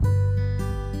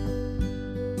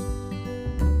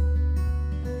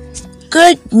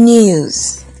Good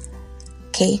news.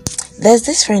 Okay, there's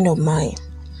this friend of mine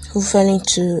who fell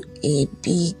into a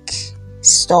big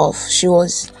stuff. She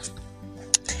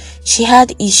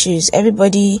had issues.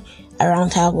 Everybody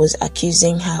around her was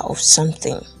accusing her of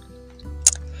something.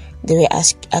 They were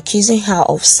accusing her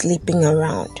of sleeping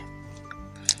around,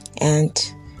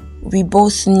 and we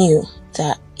both knew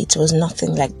that it was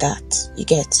nothing like that. You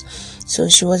get? So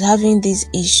she was having this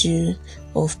issue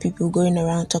of people going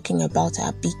around talking about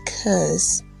her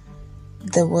because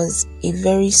there was a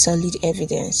very solid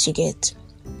evidence. You get?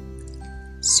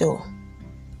 So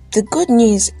the good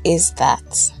news is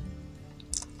that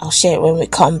I'll share it when we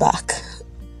come back.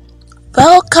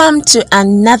 Welcome to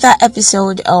another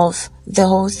episode of The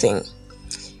Whole Thing.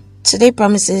 Today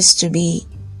promises to be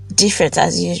different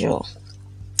as usual.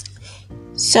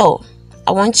 So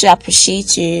I want to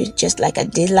appreciate you just like I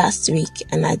did last week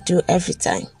and I do every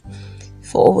time,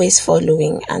 for always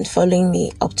following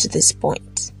me up to this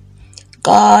point.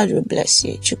 God will bless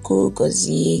you. Chuku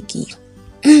goziegi.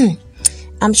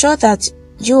 I'm sure that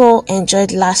you all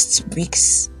enjoyed last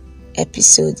week's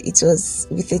episode. It was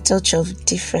with a touch of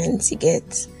difference. You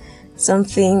get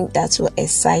something that will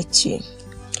excite you.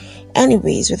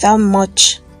 Anyways, without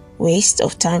much waste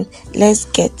of time, let's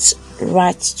get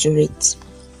right to it.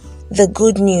 The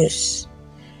good news.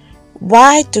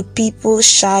 Why do people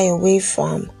shy away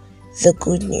from the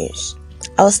good news?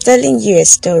 I was telling you a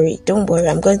story. Don't worry,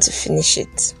 I'm going to finish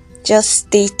it. Just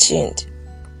stay tuned.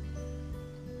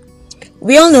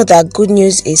 We all know that good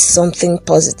news is something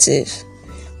positive.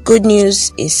 Good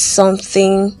news is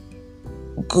something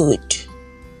good.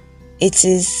 It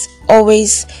is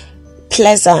always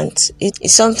pleasant. It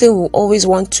is something we always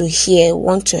want to hear,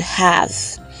 want to have.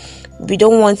 We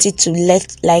don't want it to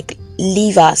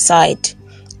leave our side.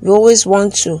 We always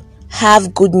want to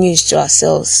have good news to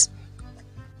ourselves.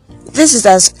 This is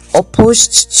as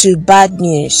opposed to bad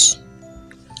news.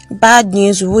 Bad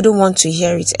news, we wouldn't want to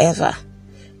hear it ever.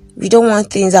 We don't want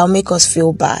things that will make us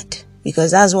feel bad, because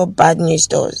that's what bad news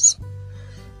does.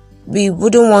 We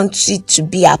wouldn't want it to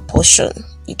be our portion,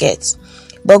 you get.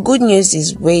 But good news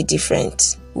is way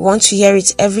different. We want to hear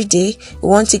it every day. We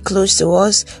want it close to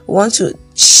us. We want to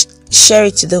share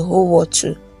it to the whole world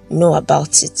to know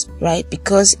about it, right?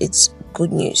 Because it's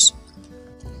good news.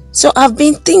 So I've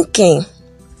been thinking,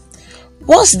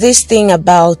 what's this thing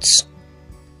about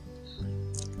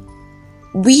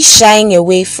we shying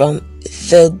away from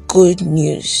the good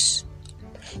news?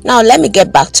 Now let me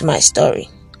get back to my story.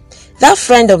 That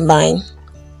friend of mine,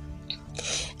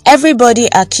 everybody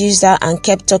accused her and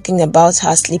kept talking about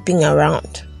her sleeping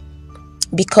around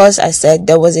because I said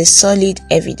there was a solid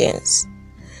evidence.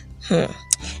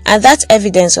 And that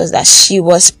evidence was that she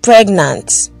was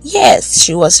pregnant. Yes,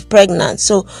 she was pregnant.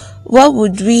 So what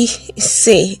would we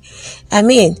say? I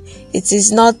mean, it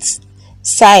is not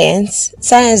science.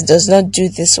 Science does not do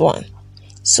this one.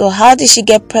 So how did she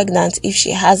get pregnant if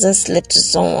she hasn't slept with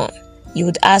someone? You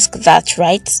would ask that,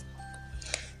 right?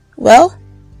 Well,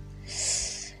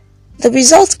 the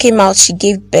result came out. She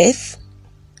gave birth.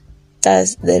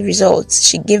 That's the result.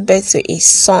 She gave birth to a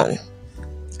son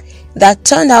that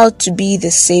turned out to be the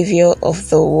savior of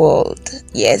the world.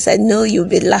 Yes, I know you'll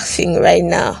be laughing right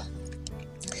now.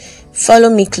 Follow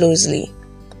me closely.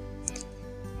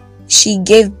 She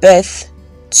gave birth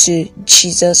to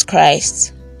Jesus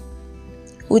Christ,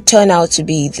 who turned out to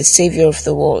be the savior of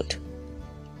the world.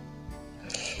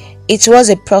 It was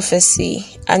a prophecy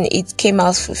and it came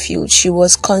out fulfilled. She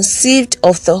was conceived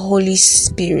of the Holy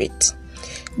Spirit.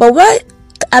 But what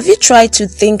have you tried to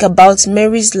think about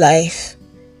Mary's life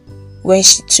when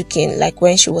she took in, like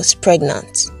when she was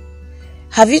pregnant?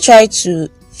 Have you tried to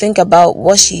think about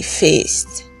what she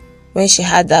faced when she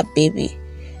had that baby?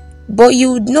 But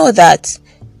you would know that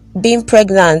being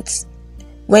pregnant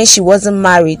when she wasn't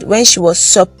married, when she was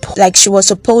she was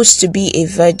supposed to be a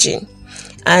virgin,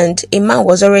 and a man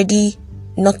was already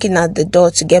knocking at the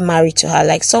door to get married to her,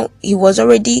 he was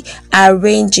already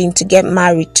arranging to get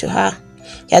married to her.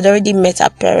 He had already met her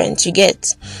parents, you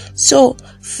get. So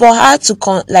for her to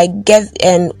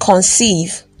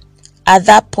conceive at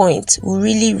that point will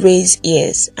really raise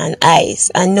ears and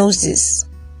eyes and noses,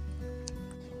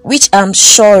 which I'm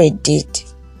sure it did.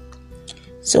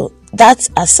 So that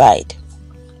aside,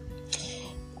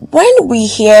 when we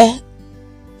hear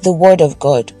the word of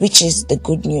God, which is the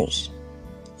good news,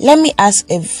 let me ask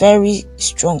a very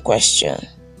strong question,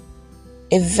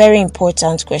 a very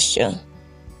important question.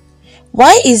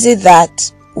 Why is it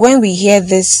that when we hear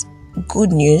this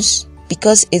good news,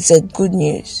 because it's a good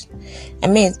news, I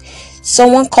mean,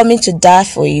 someone coming to die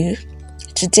for you,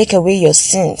 to take away your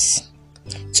sins,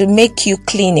 to make you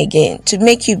clean again, to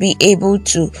make you be able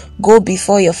to go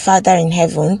before your Father in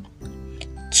heaven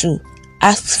to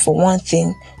ask for one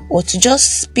thing or to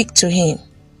just speak to him.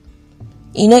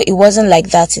 It wasn't like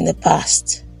that in the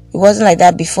past. It wasn't like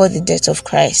that before the death of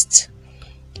Christ.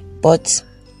 But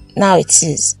now it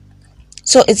is.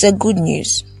 So it's a good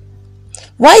news.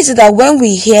 Why is it that when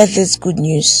we hear this good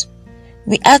news,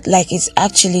 we act like it's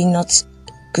actually not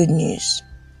good news?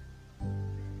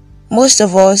 Most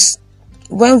of us,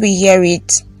 when we hear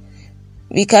it,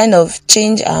 we kind of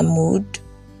change our mood.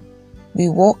 We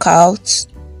walk out.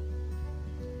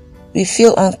 We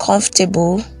feel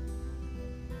uncomfortable.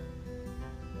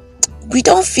 We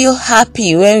don't feel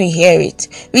happy when we hear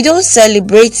it. We don't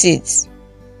celebrate it.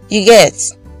 You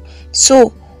get? So,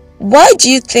 why do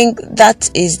you think that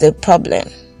is the problem?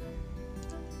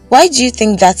 Why do you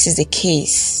think that is the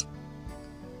case?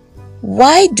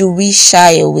 Why do we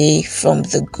shy away from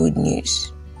the good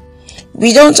news?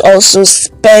 We don't also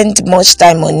spend much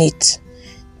time on it.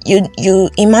 You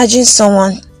imagine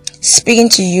someone speaking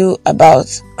to you about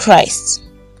Christ,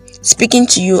 speaking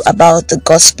to you about the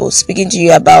gospel, speaking to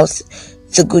you about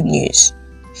the good news.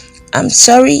 I'm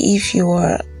sorry if you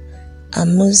are a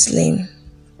Muslim.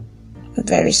 I'm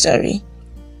very sorry.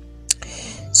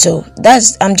 So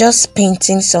I'm just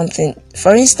painting something.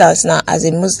 For instance, now as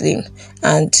a Muslim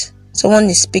and someone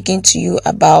is speaking to you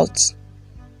about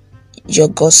your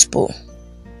gospel.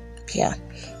 Yeah.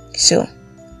 So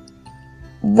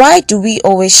why do we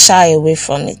always shy away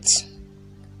from it?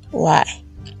 Why?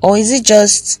 Or is it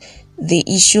just the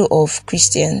issue of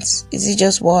Christians? Is it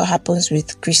just what happens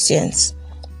with Christians?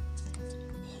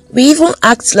 We even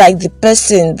act like the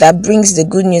person that brings the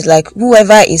good news, like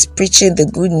whoever is preaching the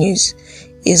good news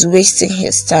is wasting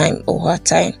his time or her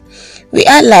time. We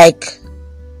act like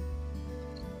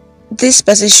this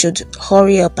person should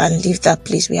hurry up and leave that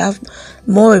place. We have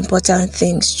more important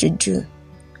things to do.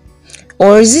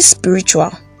 Or is it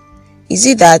spiritual? Is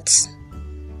it that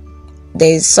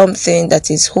there is something that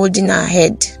is holding our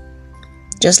head,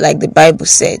 just like the Bible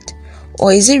said?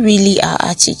 Or is it really our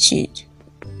attitude?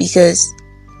 Because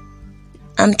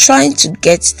I'm trying to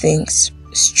get things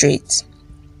straight.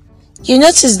 You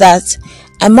notice that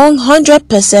among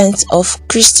 100% of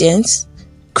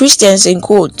Christians in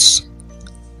quotes,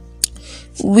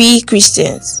 we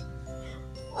Christians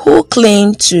who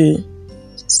claim to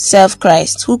serve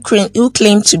Christ, who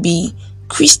claim to be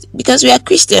Christ, because we are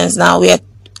Christians now, we are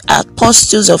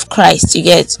apostles of Christ, you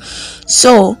get?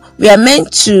 So we are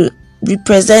meant to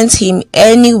represent him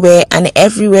anywhere and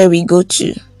everywhere we go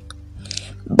to.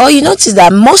 But you notice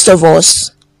that most of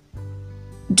us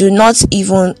do not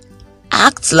even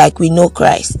act like we know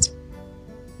Christ,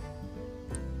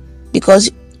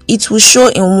 because it will show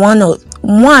in one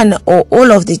or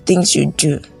all of the things you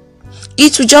do.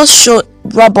 It will just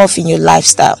rub off in your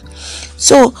lifestyle.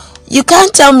 So you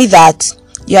can't tell me that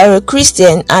you are a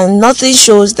Christian and nothing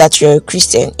shows that you're a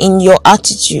Christian in your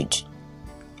attitude.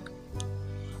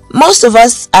 Most of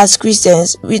us as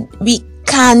Christians, we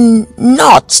can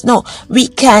never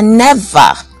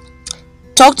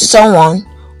talk to someone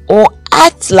or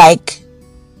act like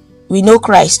we know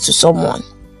Christ to someone.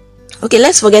 Okay,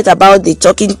 let's forget about the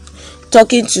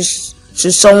talking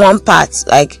to someone part,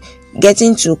 like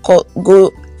getting to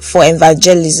go for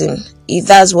evangelism, if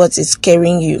that's what is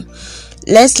carrying you.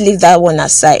 Let's leave that one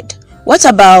aside. What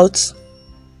about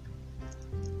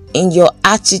in your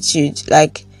attitude,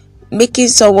 like making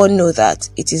someone know that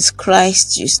it is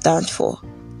Christ you stand for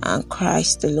and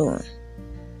Christ alone?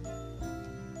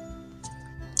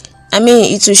 I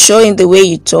mean, it will show in the way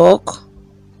you talk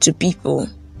to people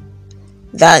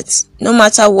that no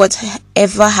matter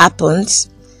whatever happens,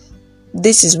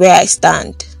 this is where I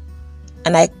stand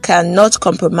and I cannot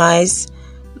compromise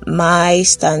my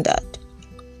standard.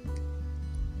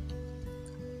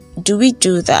 Do we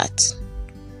do that?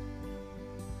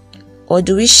 Or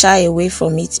do we shy away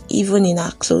from it even in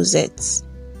our closets?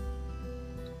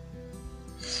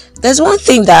 There's one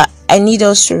thing that I need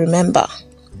us to remember.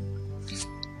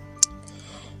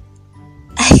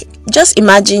 Just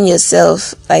imagine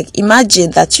yourself, like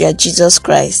imagine that you are Jesus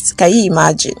Christ. Can you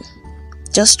imagine?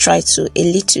 Just try to, a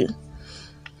little.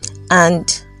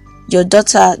 And your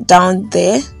daughter down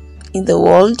there in the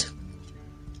world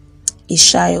is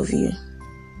shy of you.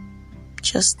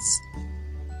 Just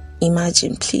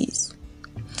imagine, please.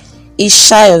 Is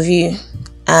shy of you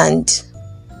and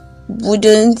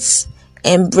wouldn't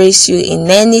embrace you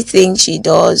in anything she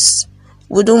does,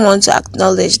 wouldn't want to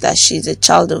acknowledge that she's a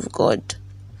child of God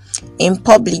in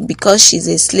public because she's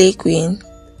a slay queen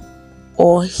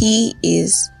or he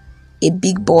is a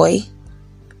big boy.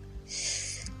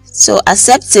 So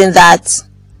accepting that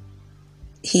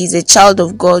he's a child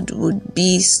of God would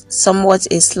be somewhat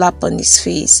a slap on his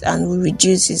face and will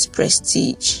reduce his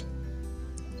prestige.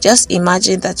 Just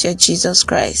imagine that you're Jesus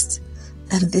Christ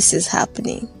and this is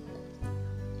happening.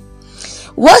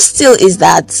 What still is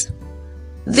that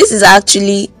this is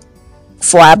actually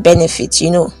for our benefit,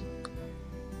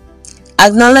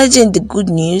 Acknowledging the good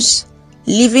news,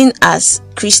 living as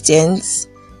Christians,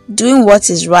 doing what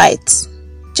is right,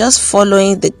 just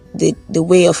following the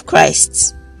way of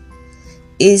Christ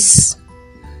is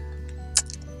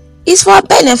for our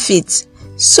benefit.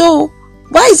 So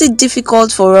why is it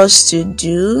difficult for us to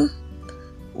do?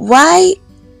 Why?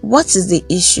 What is the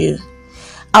issue?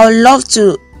 I would love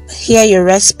to hear your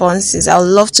responses. I would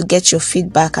love to get your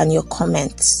feedback and your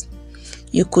comments.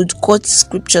 You could quote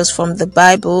scriptures from the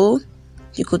Bible.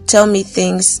 You could tell me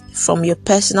things from your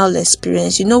personal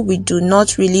experience. We do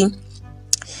not really,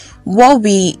 what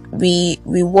we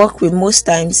work with most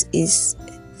times is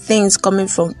things coming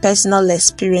from personal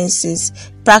experiences,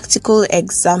 practical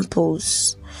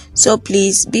examples. So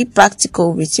please be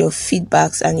practical with your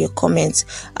feedbacks and your comments.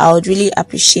 I would really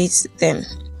appreciate them.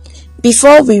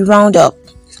 Before we round up,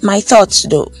 my thoughts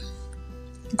though.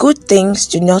 Good things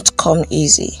do not come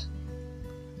easy.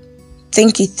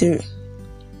 Think it through.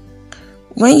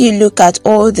 When you look at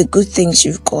all the good things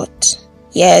you've got,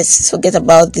 yes, forget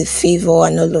about the favor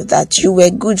and all of that. You were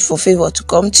good for favor to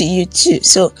come to you too.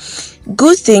 So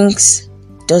good things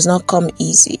does not come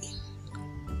easy.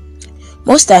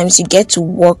 Most times you get to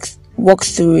walk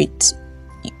through it.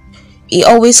 It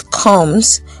always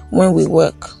comes when we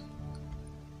work.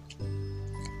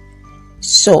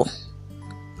 So,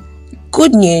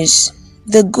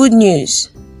 the good news.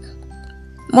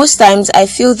 Most times I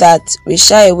feel that we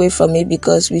shy away from it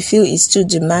because we feel it's too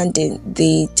demanding.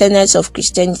 The tenets of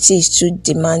Christianity is too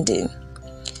demanding.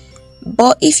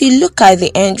 But if you look at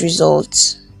the end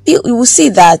result, you will see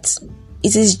that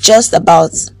it is just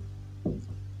about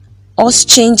us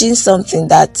changing something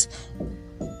about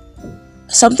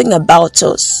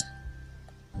us.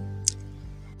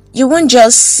 You won't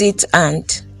just sit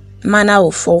and manna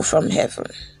will fall from heaven.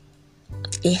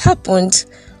 It happened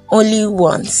only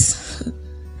once,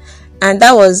 and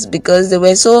that was because they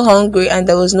were so hungry and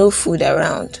there was no food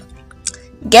around.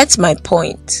 Get my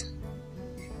point.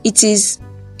 It is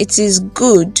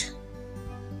good.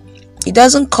 It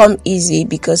doesn't come easy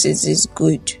because it is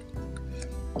good.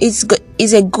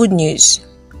 It's a good news,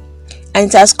 and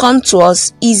it has come to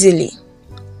us easily.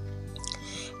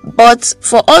 But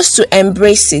for us to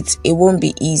embrace it, it won't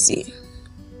be easy.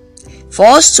 For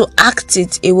us to act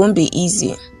it, it won't be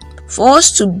easy. For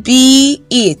us to be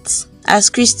it as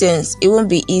Christians, it won't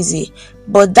be easy.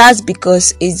 But that's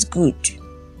because it's good.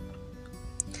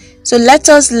 So let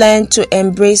us learn to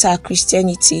embrace our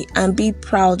Christianity and be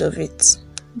proud of it.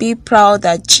 Be proud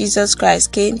that Jesus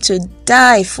Christ came to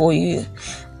die for you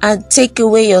and take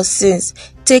away your sins,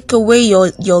 take away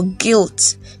your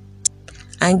guilt,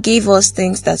 and give us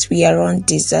things that we are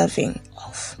undeserving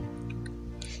of.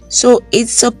 So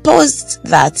it's supposed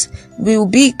that we will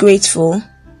be grateful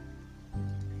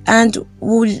and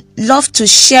we'll love to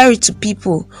share it to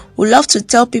people. We'll love to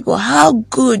tell people how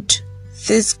good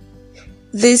this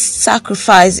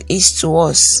sacrifice is to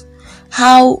us,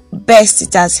 how best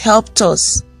it has helped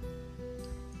us.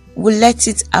 We'll let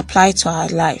it apply to our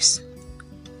lives.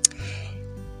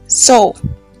 So,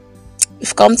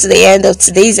 we've come to the end of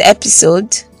today's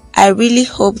episode. I really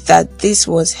hope that this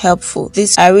was helpful.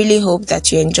 I really hope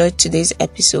that you enjoyed today's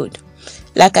episode.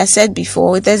 Like I said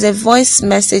before, there's a voice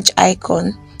message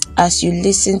icon as you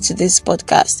listen to this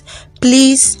podcast.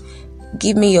 Please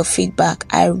give me your feedback.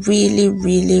 I really,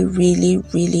 really, really,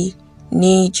 really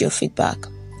need your feedback.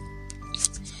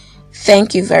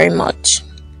 Thank you very much.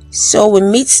 So we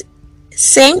meet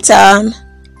same time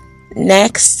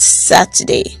next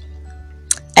Saturday.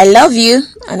 I love you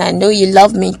and I know you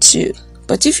love me too.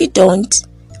 But if you don't,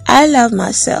 I love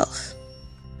myself.